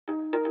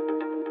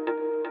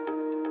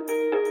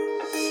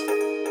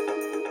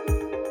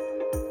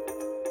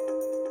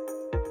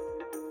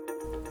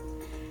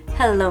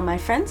Hello, my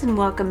friends, and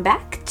welcome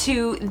back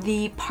to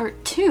the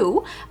part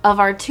 2 of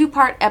our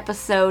 2-part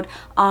episode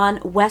on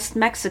West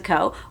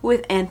Mexico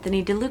with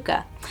Anthony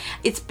DeLuca.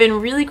 It's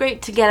been really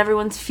great to get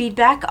everyone's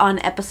feedback on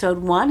episode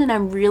 1, and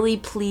I'm really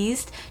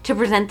pleased to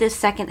present this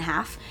second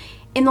half.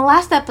 In the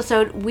last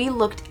episode, we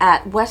looked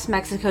at West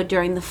Mexico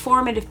during the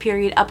formative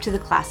period up to the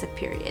Classic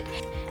period.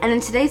 And in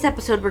today's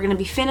episode, we're going to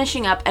be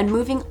finishing up and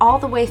moving all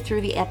the way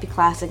through the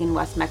Epiclassic in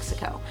West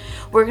Mexico.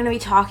 We're going to be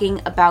talking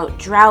about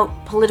drought,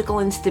 political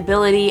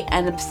instability,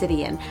 and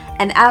obsidian.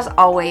 And as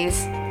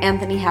always,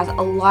 Anthony has a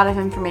lot of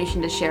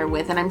information to share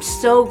with, and I'm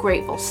so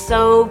grateful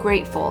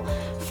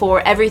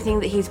for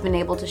everything that he's been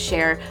able to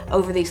share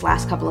over these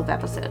last couple of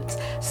episodes.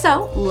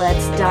 So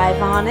let's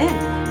dive on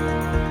in.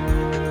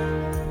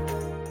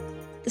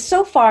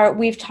 So far,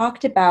 we've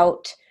talked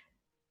about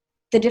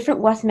the different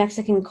West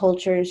Mexican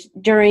cultures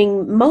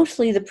during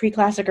mostly the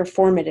pre-classic or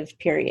formative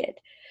period.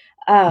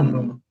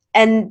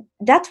 And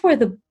that's where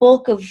the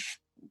bulk of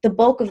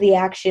the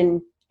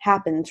action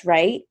happens,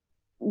 right?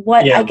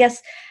 What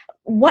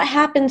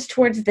happens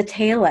towards the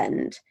tail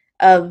end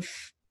of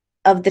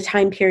the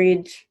time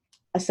period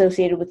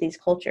associated with these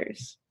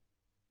cultures?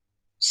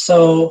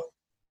 So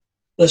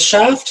the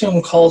shaft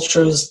tomb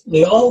cultures,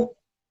 they all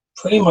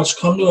pretty much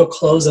come to a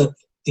close at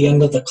the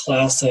end of the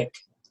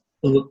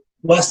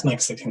West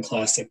Mexican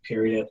Classic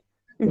period,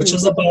 which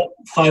is about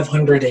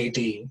 500 AD.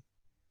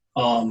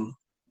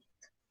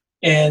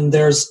 And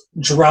there's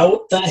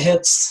drought that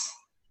hits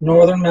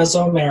northern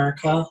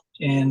Mesoamerica,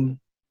 and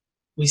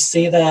we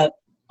see that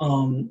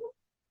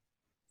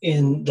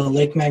in the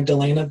Lake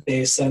Magdalena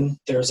Basin,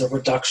 there's a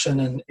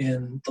reduction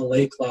in the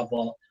lake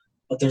level,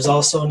 but there's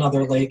also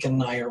another lake in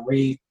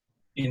Nayarit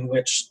in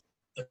which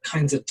the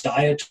kinds of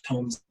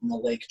diatoms in the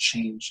lake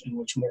change, in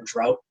which more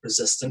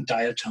drought-resistant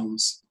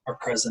diatoms are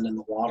present in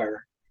the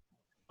water.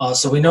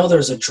 So we know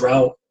there's a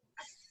drought.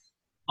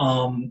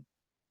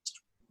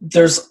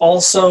 There's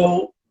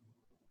also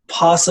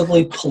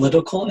possibly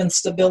political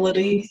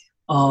instability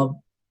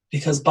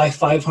because by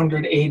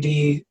 500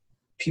 AD,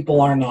 people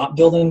are not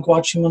building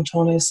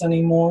guachimontones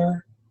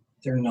anymore.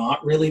 They're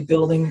not really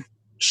building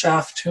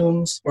shaft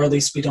tombs, or at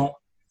least we don't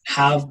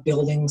have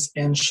buildings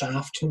and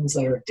shaft tombs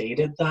that are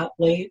dated that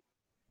late.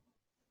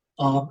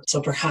 So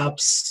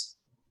perhaps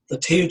the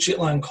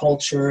Teyuchitlan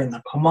culture and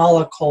the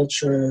Comala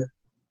culture,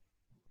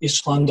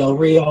 Ixtlan del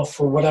Rio,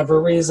 for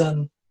whatever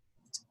reason,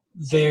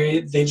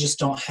 they just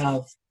don't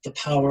have the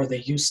power they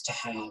used to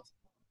have.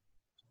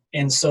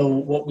 And so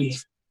what we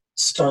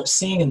start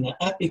seeing in the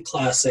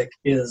Epiclassic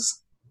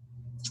is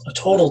a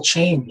total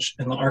change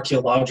in the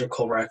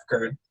archaeological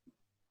record.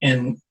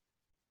 And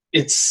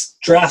it's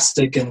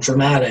drastic and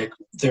dramatic.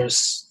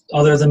 There's,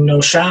 other than no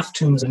shaft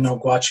tombs and no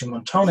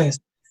guachimontones,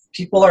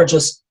 people are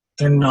just,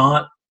 they're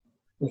not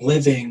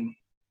living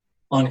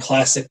on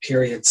classic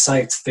period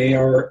sites. They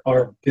are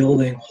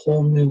building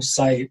whole new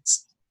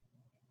sites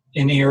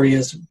in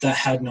areas that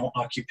had no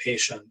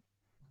occupation.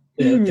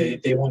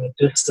 They want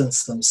to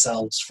distance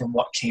themselves from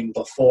what came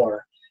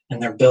before, and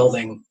they're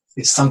building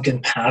these sunken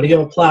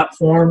patio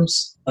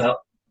platforms that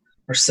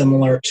are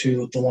similar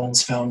to the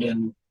ones found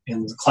in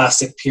the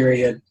classic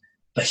period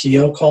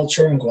Bajío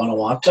culture in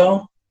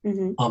Guanajuato.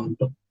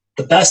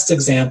 The best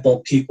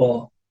example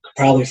people could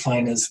probably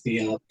find is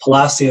the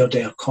Palacio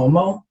de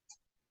Acomo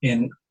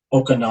in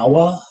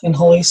Okinawa in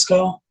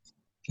Jalisco.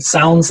 It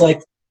sounds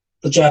like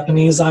the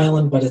Japanese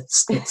island, but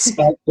it's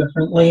spelled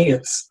differently.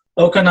 It's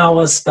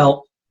Okinawa is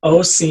spelled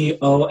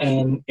Oconahua.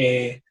 And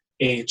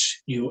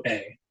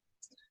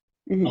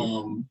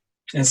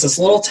it's this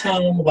little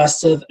town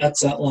west of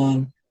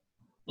Etzatlan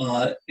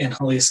in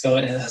Jalisco,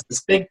 and it has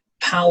this big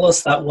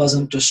palace that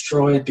wasn't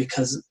destroyed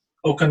because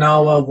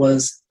Okinawa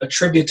was a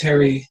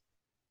tributary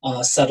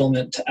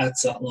settlement to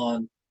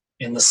Etzatlan,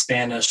 and the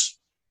Spanish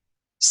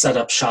set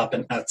up shop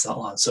in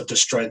Etzatlan, so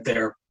destroyed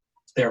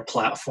their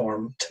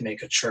platform to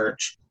make a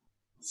church.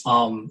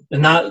 And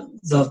that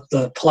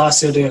the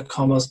Palacio de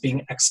Acomo is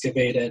being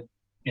excavated,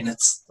 and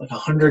it's like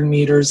 100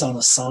 meters on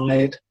the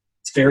side.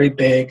 It's very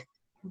big,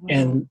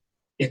 and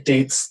it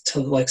dates to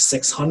like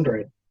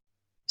 600.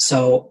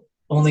 So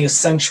only a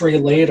century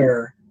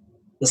later,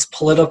 this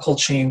political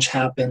change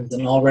happens,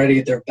 and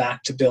already they're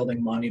back to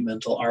building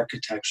monumental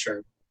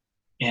architecture.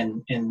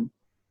 And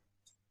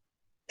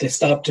they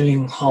stopped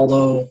doing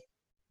hollow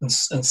and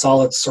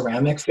solid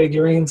ceramic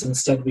figurines.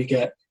 Instead, we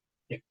get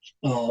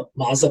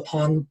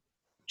mazapan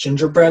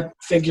gingerbread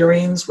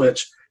figurines,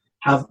 which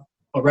have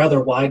a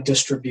rather wide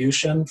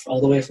distribution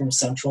all the way from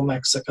central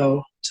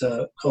Mexico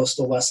to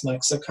coastal West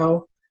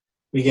Mexico.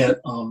 We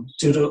get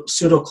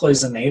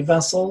pseudo-cloisonné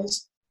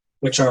vessels,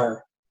 which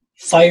are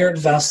fired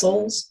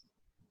vessels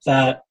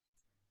that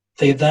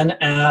they then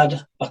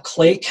add a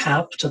clay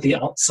cap to the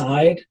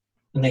outside,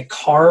 and they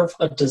carve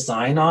a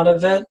design out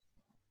of it,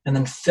 and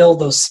then fill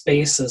those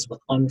spaces with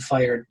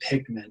unfired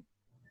pigment.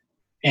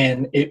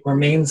 And it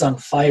remains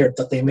unfired,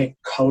 but they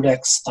make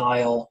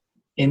codex-style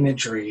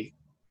imagery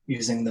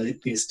using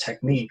these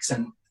techniques.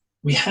 And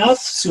we have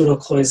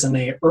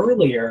pseudo-cloisonné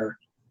earlier,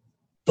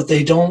 but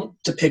they don't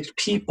depict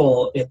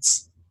people.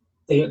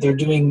 they're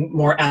doing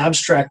more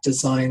abstract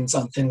designs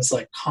on things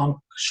like conch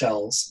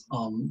shells.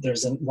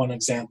 There's one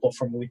example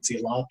from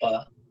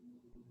Huitzilapa.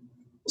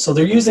 So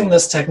they're using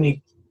this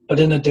technique, but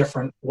in a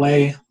different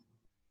way.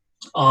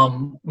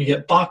 We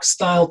get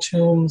box-style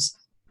tombs.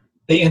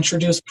 They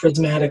introduce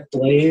prismatic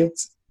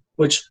blades,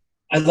 which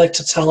I'd like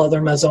to tell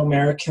other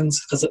Mesoamericans,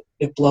 because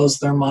it blows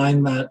their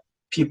mind that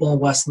people in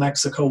West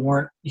Mexico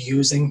weren't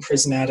using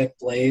prismatic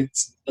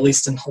blades, at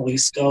least in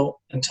Jalisco,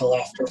 until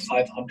after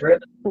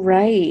 500.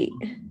 Right.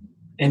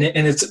 And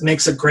it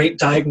makes a great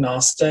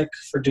diagnostic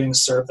for doing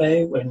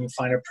survey. When you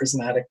find a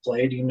prismatic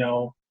blade, you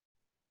know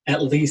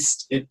at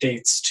least it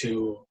dates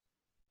to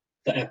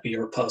the Epi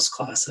or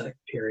post-classic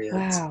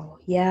periods. Wow,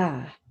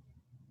 yeah.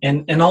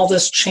 And all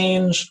this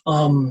change,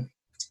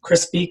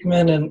 Chris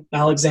Beekman and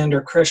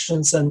Alexander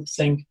Christensen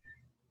think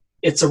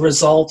it's a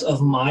result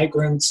of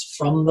migrants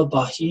from the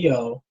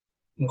Bajío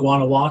in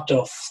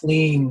Guanajuato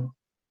fleeing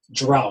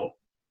drought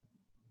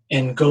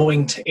and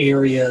going to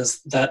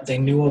areas that they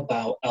knew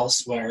about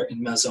elsewhere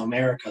in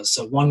Mesoamerica.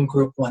 So one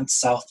group went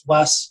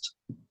southwest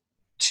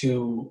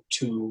to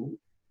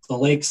the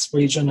lakes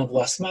region of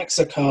West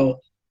Mexico,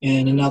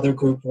 and another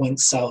group went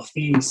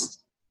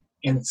southeast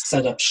and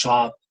set up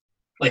shop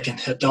like in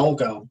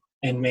Hidalgo,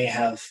 and may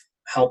have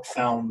helped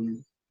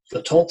found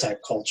the Toltec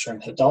culture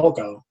in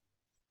Hidalgo.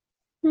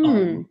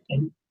 And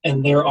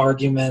their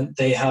argument,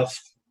 they have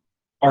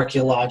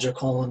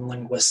archaeological and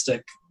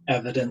linguistic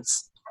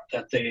evidence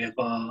that they have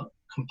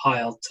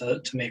compiled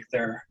to make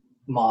their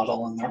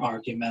model and their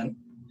argument.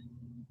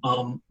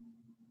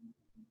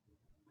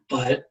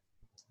 But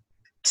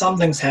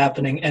something's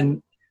happening,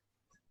 and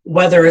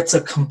whether it's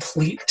a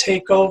complete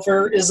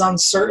takeover is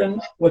uncertain,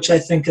 which I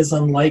think is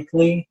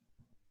unlikely.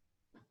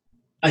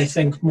 I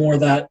think more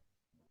that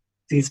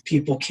these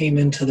people came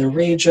into the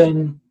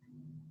region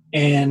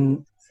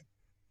and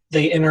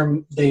they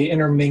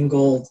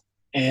intermingled,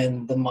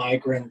 and the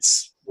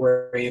migrants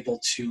were able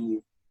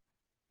to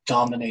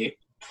dominate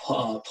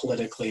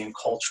politically and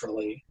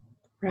culturally,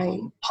 right?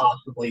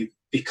 Possibly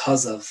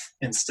because of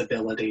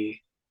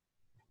instability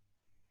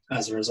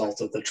as a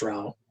result of the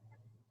drought.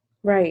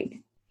 Right.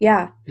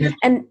 Yeah.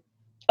 And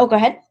go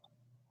ahead.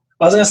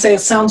 I was going to say, it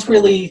sounds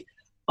really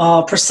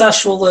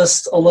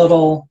processualist a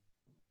little,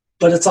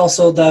 but it's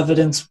also the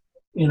evidence,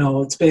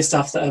 it's based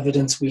off the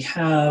evidence we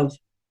have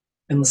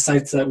and the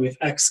sites that we've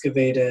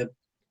excavated.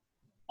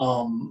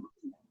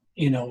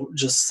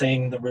 Just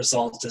saying the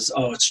result is,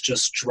 it's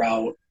just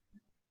drought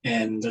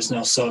and there's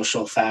no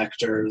social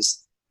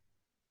factors,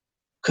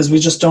 because we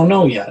just don't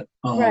know yet.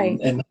 Right.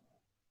 And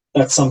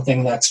that's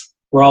something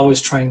we're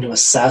always trying to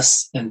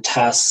assess and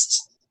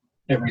test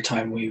every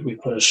time we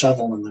put a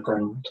shovel in the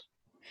ground.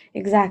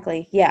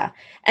 Exactly. Yeah.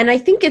 And I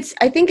think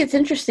it's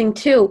interesting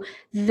too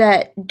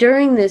that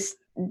during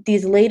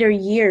these later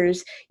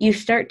years you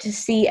start to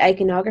see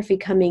iconography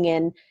coming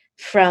in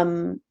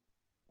from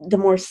the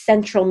more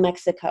central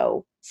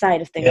Mexico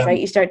side of things, right?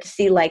 You start to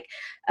see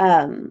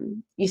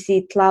you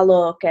see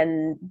Tlaloc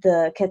and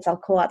the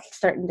Quetzalcoatl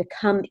starting to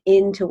come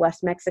into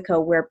West Mexico,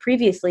 where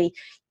previously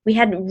we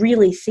hadn't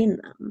really seen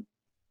them.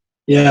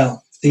 Yeah.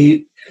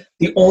 The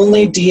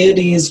only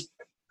deities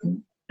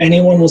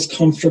anyone was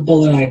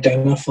comfortable in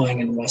identifying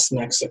in West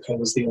Mexico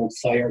was the old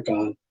fire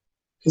god,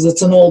 because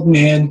it's an old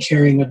man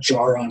carrying a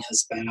jar on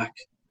his back.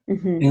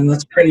 Mm-hmm. And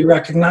that's pretty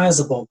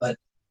recognizable. But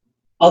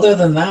other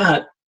than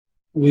that,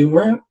 we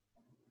weren't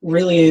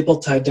really able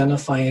to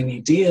identify any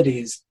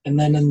deities. And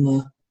then in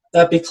the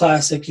Epi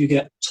Classic, you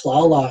get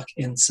Tlaloc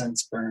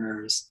incense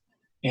burners.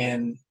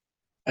 And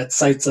at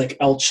sites like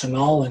El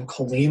Chinal and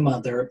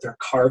Colima, they're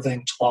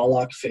carving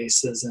Tlaloc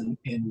faces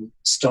in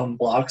stone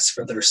blocks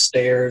for their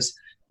stairs.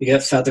 You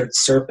get feathered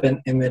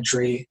serpent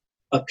imagery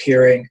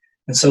appearing.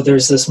 And so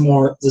there's this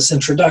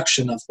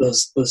introduction of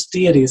those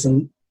deities,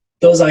 and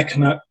those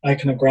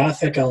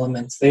iconographic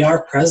elements, they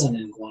are present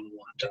in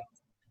Guanajuato.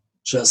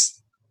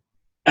 Just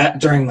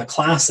during the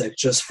Classic,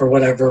 just for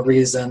whatever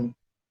reason,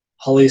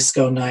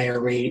 Jalisco,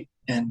 Nayarit,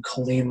 and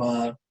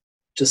Colima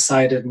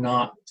decided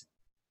not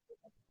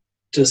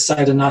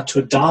to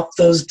adopt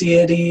those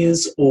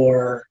deities,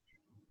 or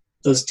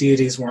those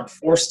deities weren't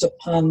forced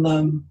upon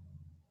them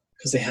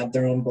because they had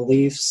their own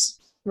beliefs.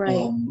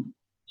 Right.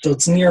 So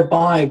it's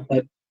nearby,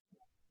 but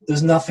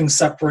there's nothing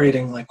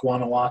separating like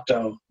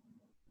Guanajuato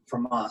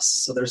from us.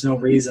 So there's no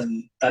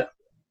reason that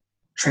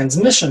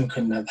transmission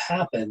couldn't have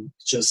happened.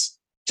 It just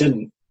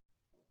didn't,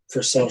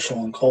 for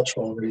social and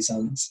cultural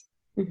reasons.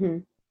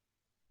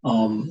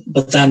 Mm-hmm.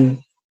 But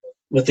then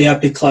with the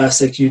Epi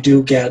Classic, you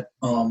do get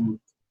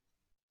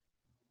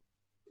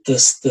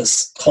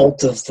this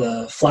cult of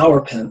the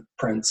flower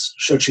prints,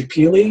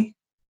 Xochipilli,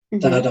 mm-hmm.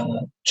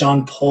 that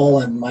John Pohl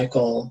and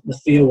Michael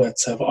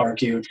Mathiewicz have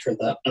argued for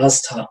the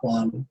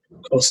Aztatlan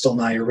coastal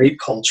Nayarit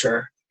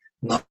culture.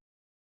 In the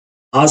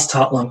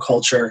Aztatlan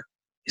culture,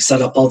 you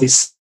set up all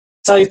these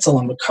sites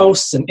along the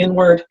coast and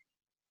inward,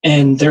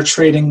 and they're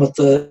trading with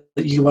the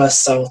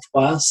U.S.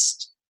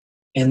 Southwest,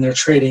 and they're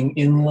trading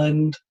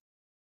inland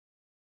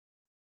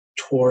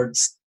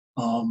towards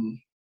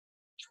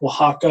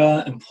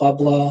Oaxaca and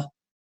Puebla,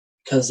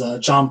 because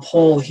John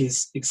Pohl,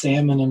 he's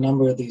examined a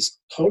number of these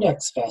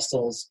codex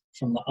vessels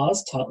from the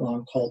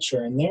Aztlan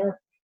culture, and they're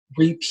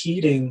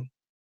repeating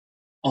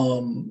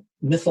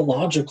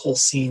mythological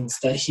scenes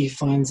that he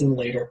finds in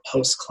later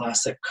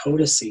post-classic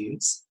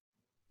codices.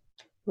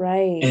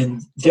 Right.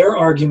 And their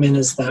argument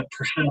is that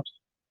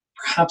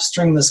perhaps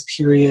during this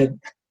period,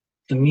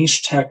 the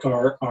Mixtec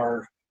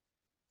are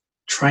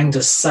trying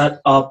to set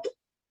up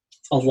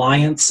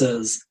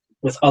alliances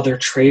with other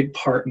trade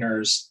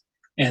partners,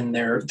 and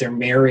they're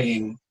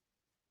marrying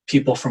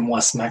people from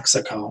West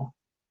Mexico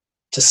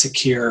to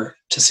secure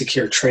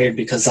trade,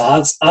 because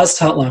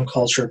Aztlan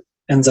culture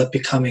ends up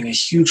becoming a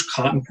huge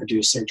cotton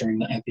producer during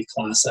the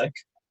Epiclassic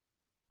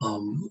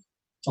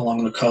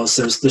along the coast.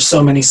 There's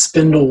so many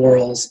spindle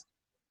whorls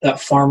that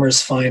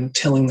farmers find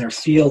tilling their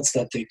fields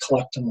that they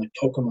collect them like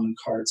Pokemon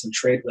cards and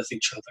trade with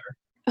each other.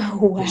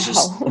 Oh, wow. It's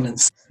just an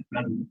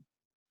insane,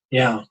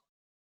 yeah.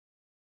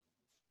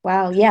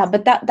 Wow, yeah,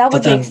 but that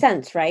would make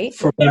sense, right?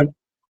 For that,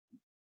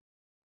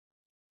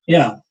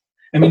 yeah.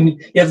 I mean,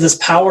 you have this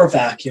power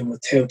vacuum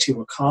with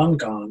Teotihuacan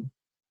gone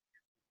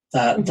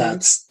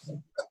that's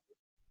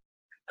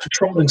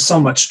controlling so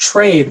much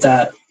trade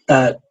that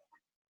the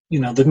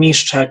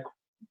Mixtec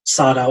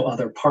sought out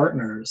other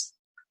partners.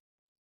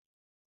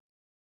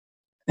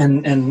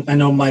 And I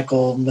know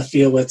Michael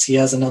Mathiowicz, he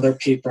has another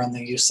paper on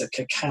the use of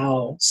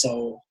cacao.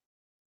 So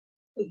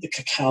the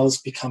cacao is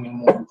becoming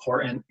more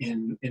important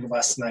in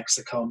West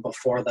Mexico. And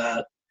before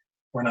that,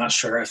 we're not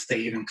sure if they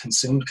even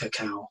consumed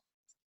cacao.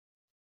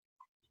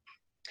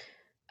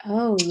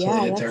 Oh,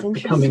 yeah, so they're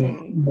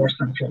becoming more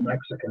Central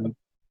Mexican.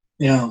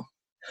 Yeah.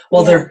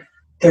 Well, they're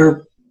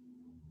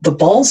the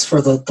balls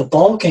for the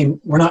ball game,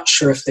 we're not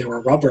sure if they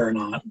were rubber or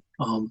not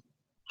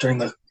during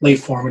the late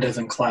formative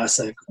and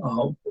classic.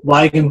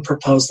 Weigand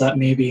proposed that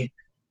maybe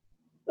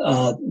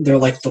they're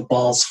like the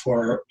balls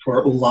for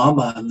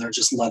ulama, and they're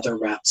just leather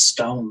wrapped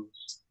stones.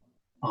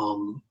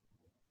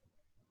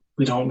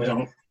 We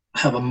don't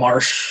have a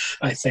marsh,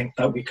 I think,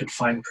 that we could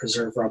find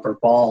preserved rubber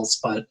balls,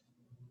 but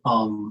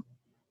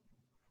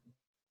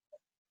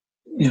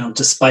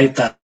despite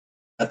that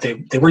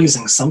they were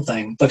using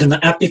something. But in the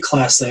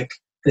Epiclassic,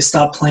 they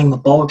stopped playing the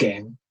ball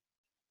game,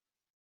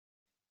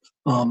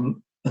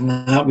 and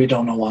that we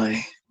don't know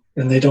why.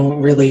 And they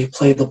don't really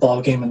play the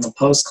ball game in the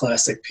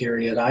post-classic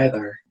period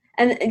either.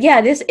 And yeah,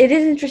 it is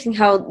interesting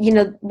how,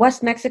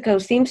 West Mexico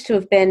seems to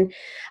have been,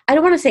 I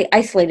don't want to say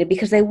isolated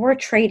because they were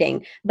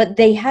trading, but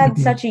they had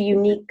such a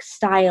unique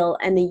style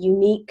and a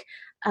unique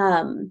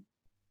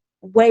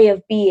way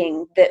of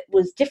being that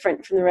was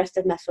different from the rest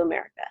of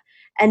Mesoamerica.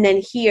 And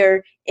then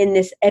here in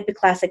this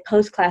Epiclassic,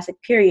 post-classic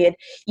period,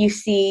 you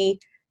see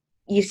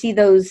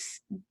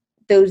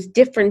those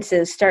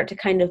differences start to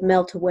kind of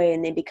melt away,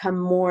 and they become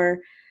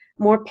more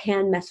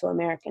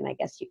pan-Mesoamerican, I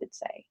guess you could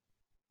say.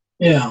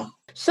 Yeah.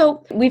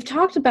 So we've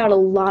talked about a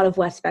lot of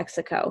West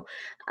Mexico.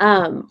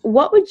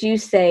 What would you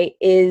say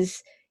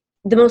is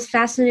the most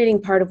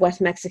fascinating part of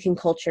West Mexican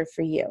culture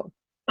for you?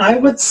 I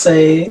would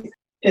say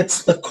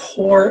it's the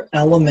core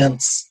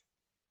elements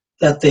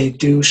that they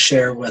do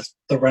share with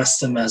the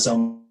rest of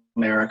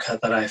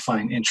Mesoamerica that I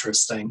find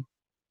interesting.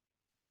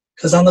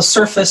 Because on the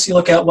surface, you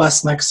look at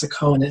West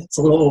Mexico and it's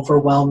a little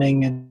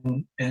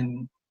overwhelming,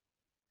 and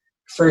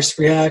first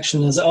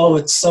reaction is, oh,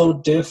 it's so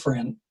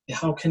different.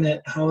 How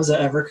is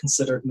it ever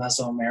considered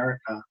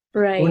Mesoamerica?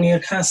 Right. When you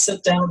kind of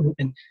sit down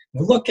and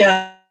you look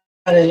at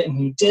it and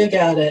you dig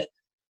at it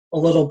a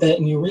little bit,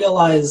 and you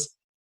realize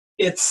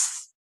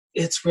it's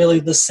really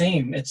the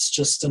same. It's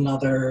just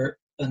another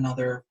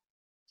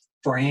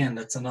brand.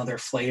 It's another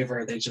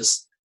flavor.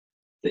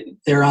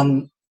 They're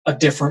on a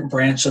different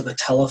branch of the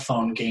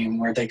telephone game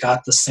where they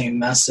got the same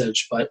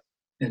message, but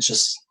it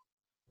just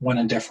went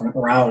a different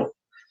route.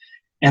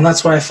 And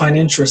that's what I find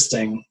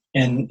interesting,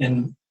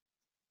 and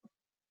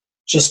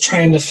just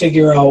trying to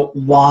figure out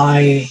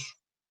why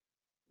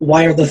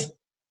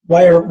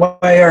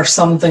are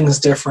some things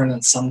different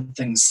and some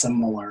things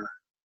similar.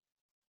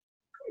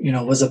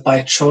 Was it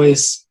by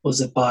choice?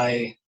 Was it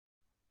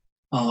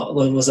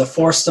was it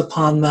forced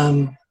upon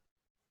them?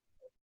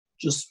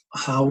 Just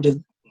how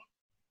did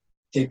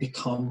they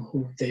become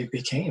who they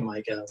became,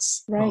 I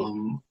guess. Right.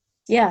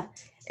 Yeah,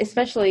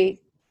 especially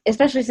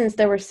since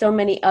there were so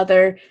many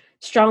other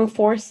strong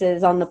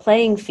forces on the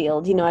playing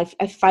field. I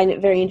find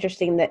it very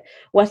interesting that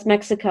West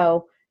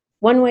Mexico,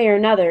 one way or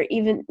another,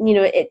 even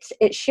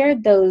it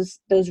shared those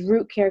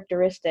root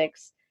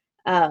characteristics.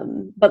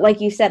 But like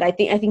you said, I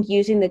think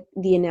using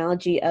the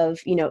analogy of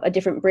a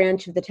different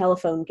branch of the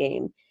telephone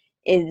game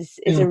is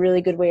a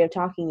really good way of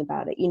talking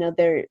about it.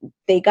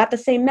 They got the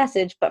same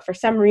message, but for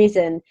some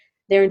reason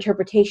their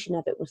interpretation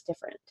of it was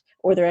different,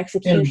 or their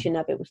execution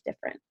of it was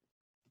different.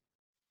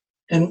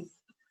 And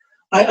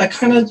I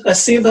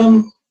see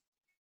them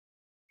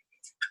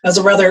as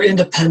a rather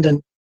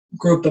independent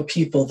group of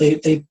people.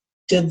 They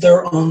did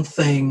their own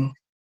thing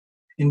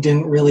and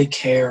didn't really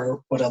care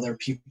what other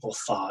people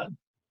thought.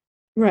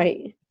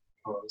 Right.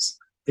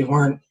 They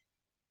weren't.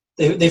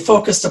 They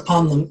focused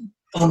on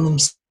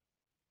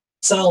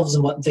themselves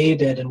and what they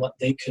did and what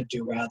they could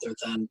do, rather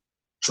than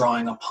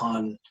drawing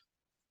upon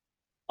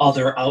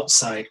other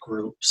outside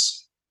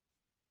groups.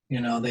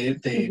 You know, they're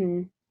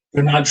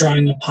not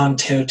drawing upon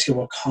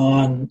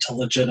Teotihuacan to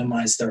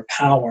legitimize their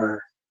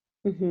power.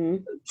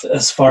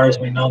 As far as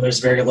we know, there's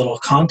very little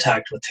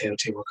contact with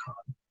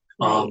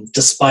Teotihuacan,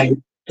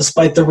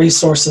 despite the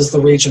resources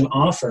the region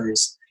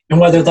offers. And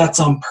whether that's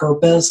on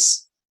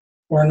purpose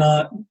or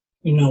not,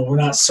 you know, we're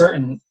not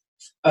certain.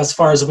 As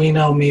far as we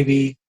know,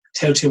 maybe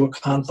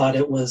Teotihuacan thought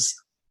it was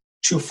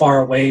too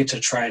far away to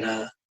try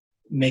to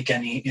make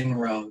any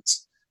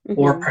inroads.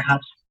 Or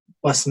perhaps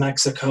West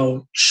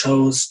Mexico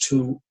chose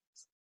to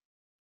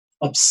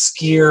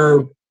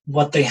obscure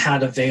what they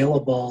had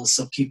available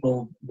so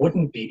people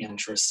wouldn't be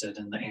interested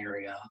in the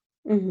area.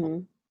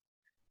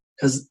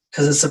 Because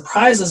it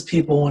surprises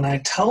people when I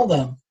tell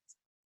them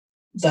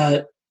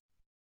that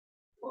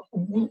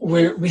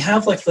we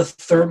have like the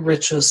third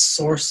richest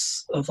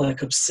source of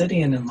like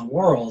obsidian in the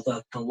world,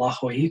 the La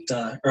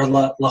Joyita, or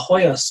La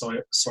Joya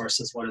source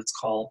is what it's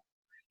called.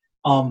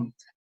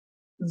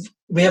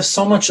 We have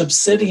so much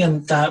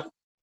obsidian that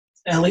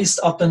at least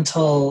up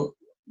until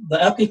the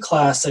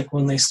Epiclassic,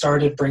 when they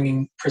started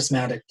bringing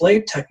prismatic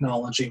blade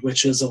technology,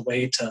 which is a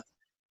way to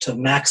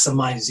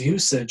maximize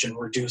usage and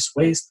reduce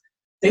waste,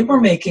 they were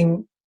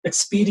making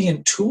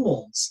expedient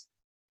tools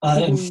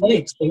and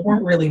flakes. They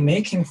weren't really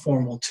making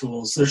formal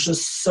tools. There's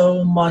just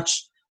so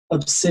much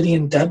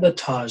obsidian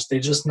debitage. They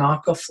just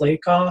knock a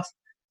flake off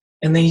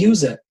and they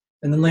use it,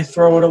 and then they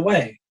throw it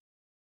away.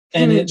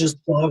 And it just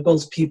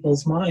boggles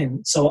people's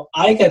mind. So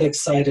I get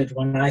excited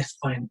when I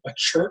find a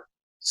chert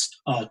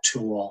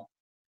tool.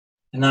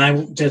 And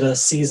I did a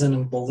season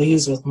in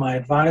Belize with my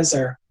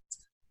advisor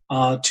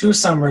 2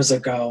 summers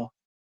ago,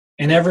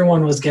 and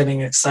everyone was getting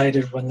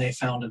excited when they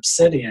found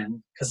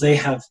obsidian, because they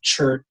have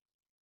chert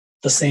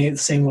the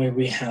same way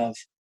we have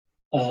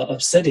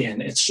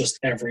obsidian. It's just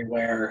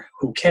everywhere.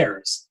 Who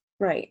cares?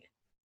 Right.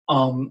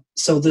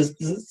 So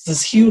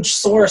this huge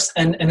source,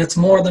 and it's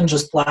more than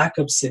just black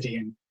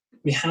obsidian.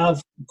 We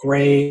have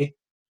gray,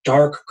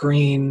 dark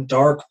green,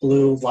 dark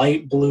blue,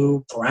 light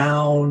blue,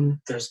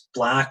 brown. There's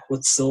black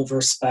with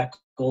silver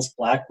speckles,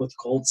 black with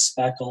gold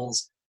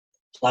speckles,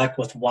 black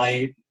with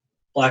white,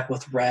 black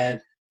with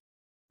red.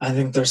 I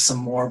think there's some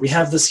more. We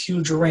have this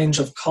huge range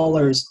of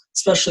colors,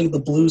 especially the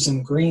blues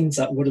and greens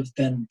that would have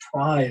been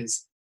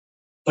prized.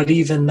 But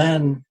even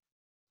then,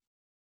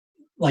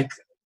 like,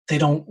 they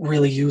don't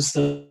really use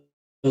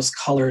those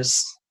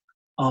colors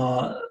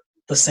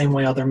the same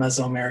way other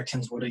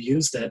Mesoamericans would have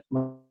used it.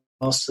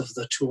 Most of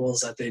the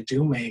tools that they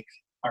do make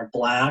are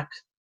black,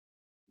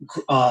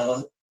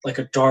 like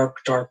a dark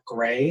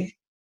gray,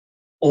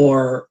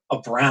 or a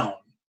brown.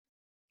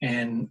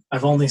 And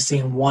I've only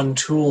seen one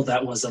tool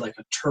that was like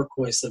a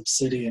turquoise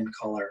obsidian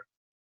color.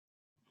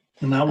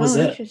 And that was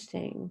it.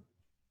 Interesting.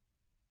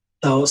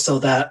 So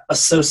that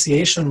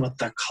association with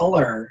the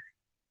color,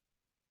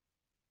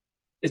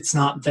 it's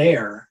not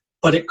there.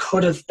 But it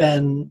could have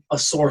been a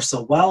source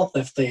of wealth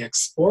if they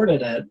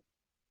exported it,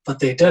 but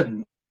they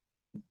didn't.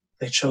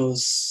 They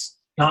chose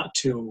not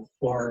to,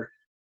 or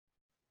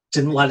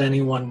didn't let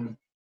anyone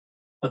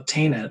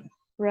obtain it.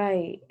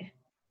 Right.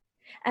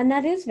 And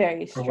that is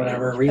very strange. For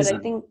whatever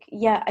reason. But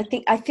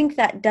I think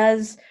that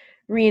does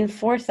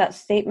reinforce that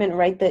statement,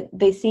 right? That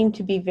they seem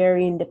to be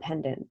very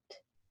independent.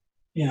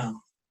 Yeah.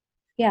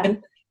 Yeah.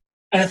 And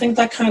I think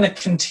that kind of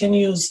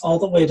continues all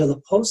the way to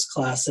the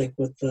post-classic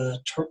with the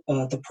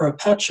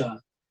Purepecha,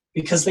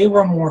 because they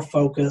were more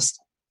focused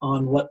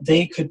on what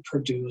they could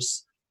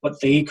produce,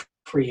 what they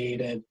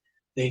created.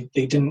 They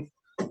didn't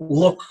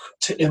look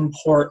to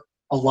import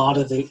a lot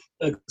of the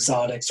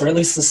exotics, or at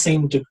least the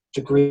same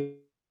degree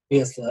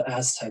as the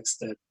Aztecs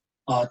did,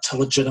 to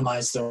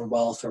legitimize their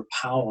wealth or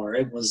power.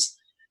 It was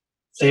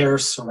their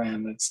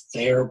ceramics,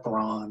 their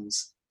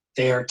bronze,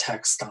 their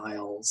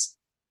textiles,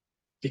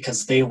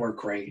 because they were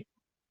great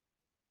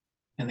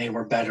and they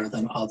were better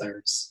than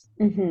others,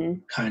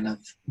 kind of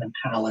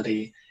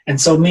mentality.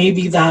 And so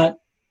maybe that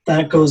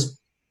goes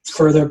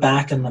further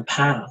back in the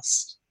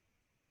past,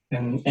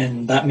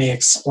 and that may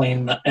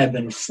explain the ebb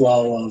and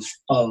flow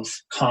of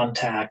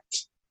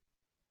contact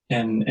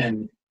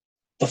and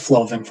the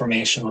flow of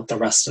information with the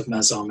rest of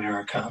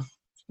Mesoamerica.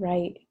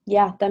 Right.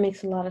 Yeah, that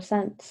makes a lot of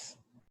sense.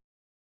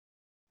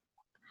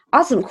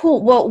 Awesome.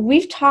 Cool. Well,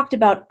 we've talked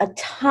about a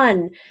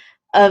ton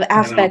of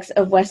aspects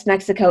of West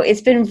Mexico.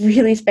 It's been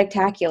really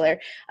spectacular.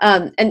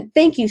 And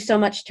thank you so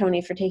much,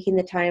 Tony, for taking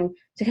the time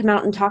to come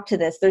out and talk to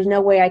this. There's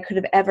no way I could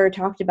have ever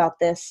talked about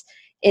this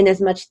in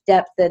as much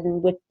depth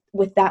and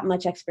with that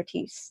much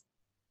expertise.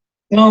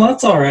 No,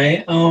 that's all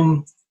right.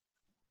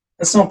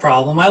 It's no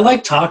problem. I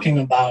like talking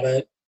about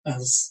it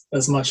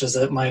as much as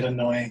it might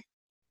annoy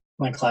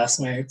my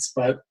classmates,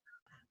 but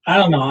I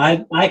don't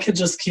know. I could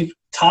just keep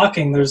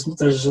talking. There's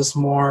just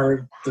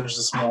more I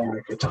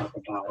could talk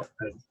about.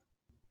 I'd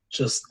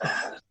just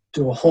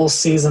do a whole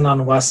season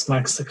on West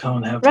Mexico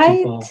and have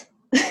people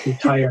be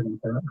tired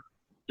of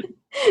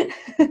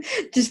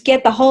it. Just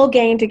get the whole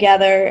gang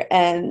together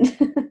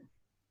and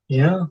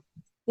yeah.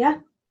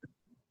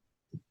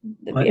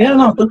 But yeah,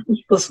 no,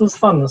 this was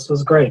fun. This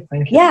was great.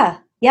 Thank you.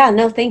 Yeah,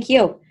 no, thank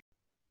you.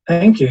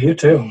 Thank you. You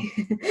too.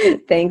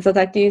 Thanks. I'll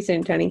talk to you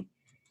soon, Tony.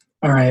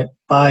 All right.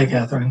 Bye,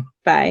 Catherine.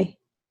 Bye.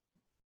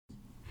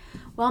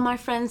 Well, my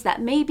friends,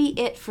 that may be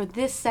it for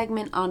this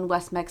segment on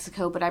West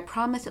Mexico, but I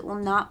promise it will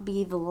not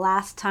be the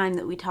last time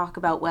that we talk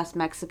about West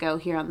Mexico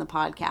here on the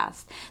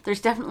podcast.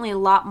 There's definitely a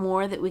lot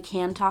more that we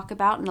can talk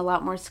about and a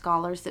lot more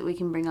scholars that we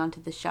can bring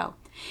onto the show.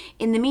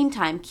 In the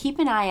meantime, keep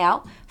an eye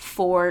out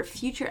for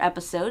future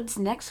episodes.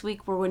 Next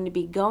week, we're going to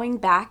be going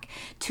back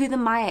to the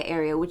Maya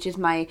area, which is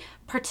my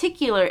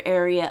particular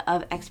area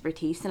of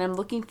expertise, and I'm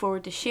looking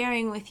forward to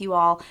sharing with you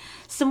all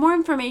some more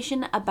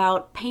information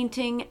about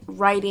painting,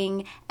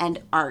 writing,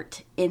 and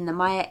art in the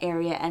Maya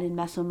area and in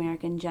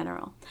Mesoamerica in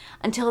general.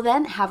 Until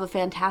then, have a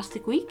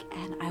fantastic week,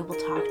 and I will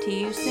talk to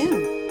you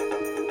soon.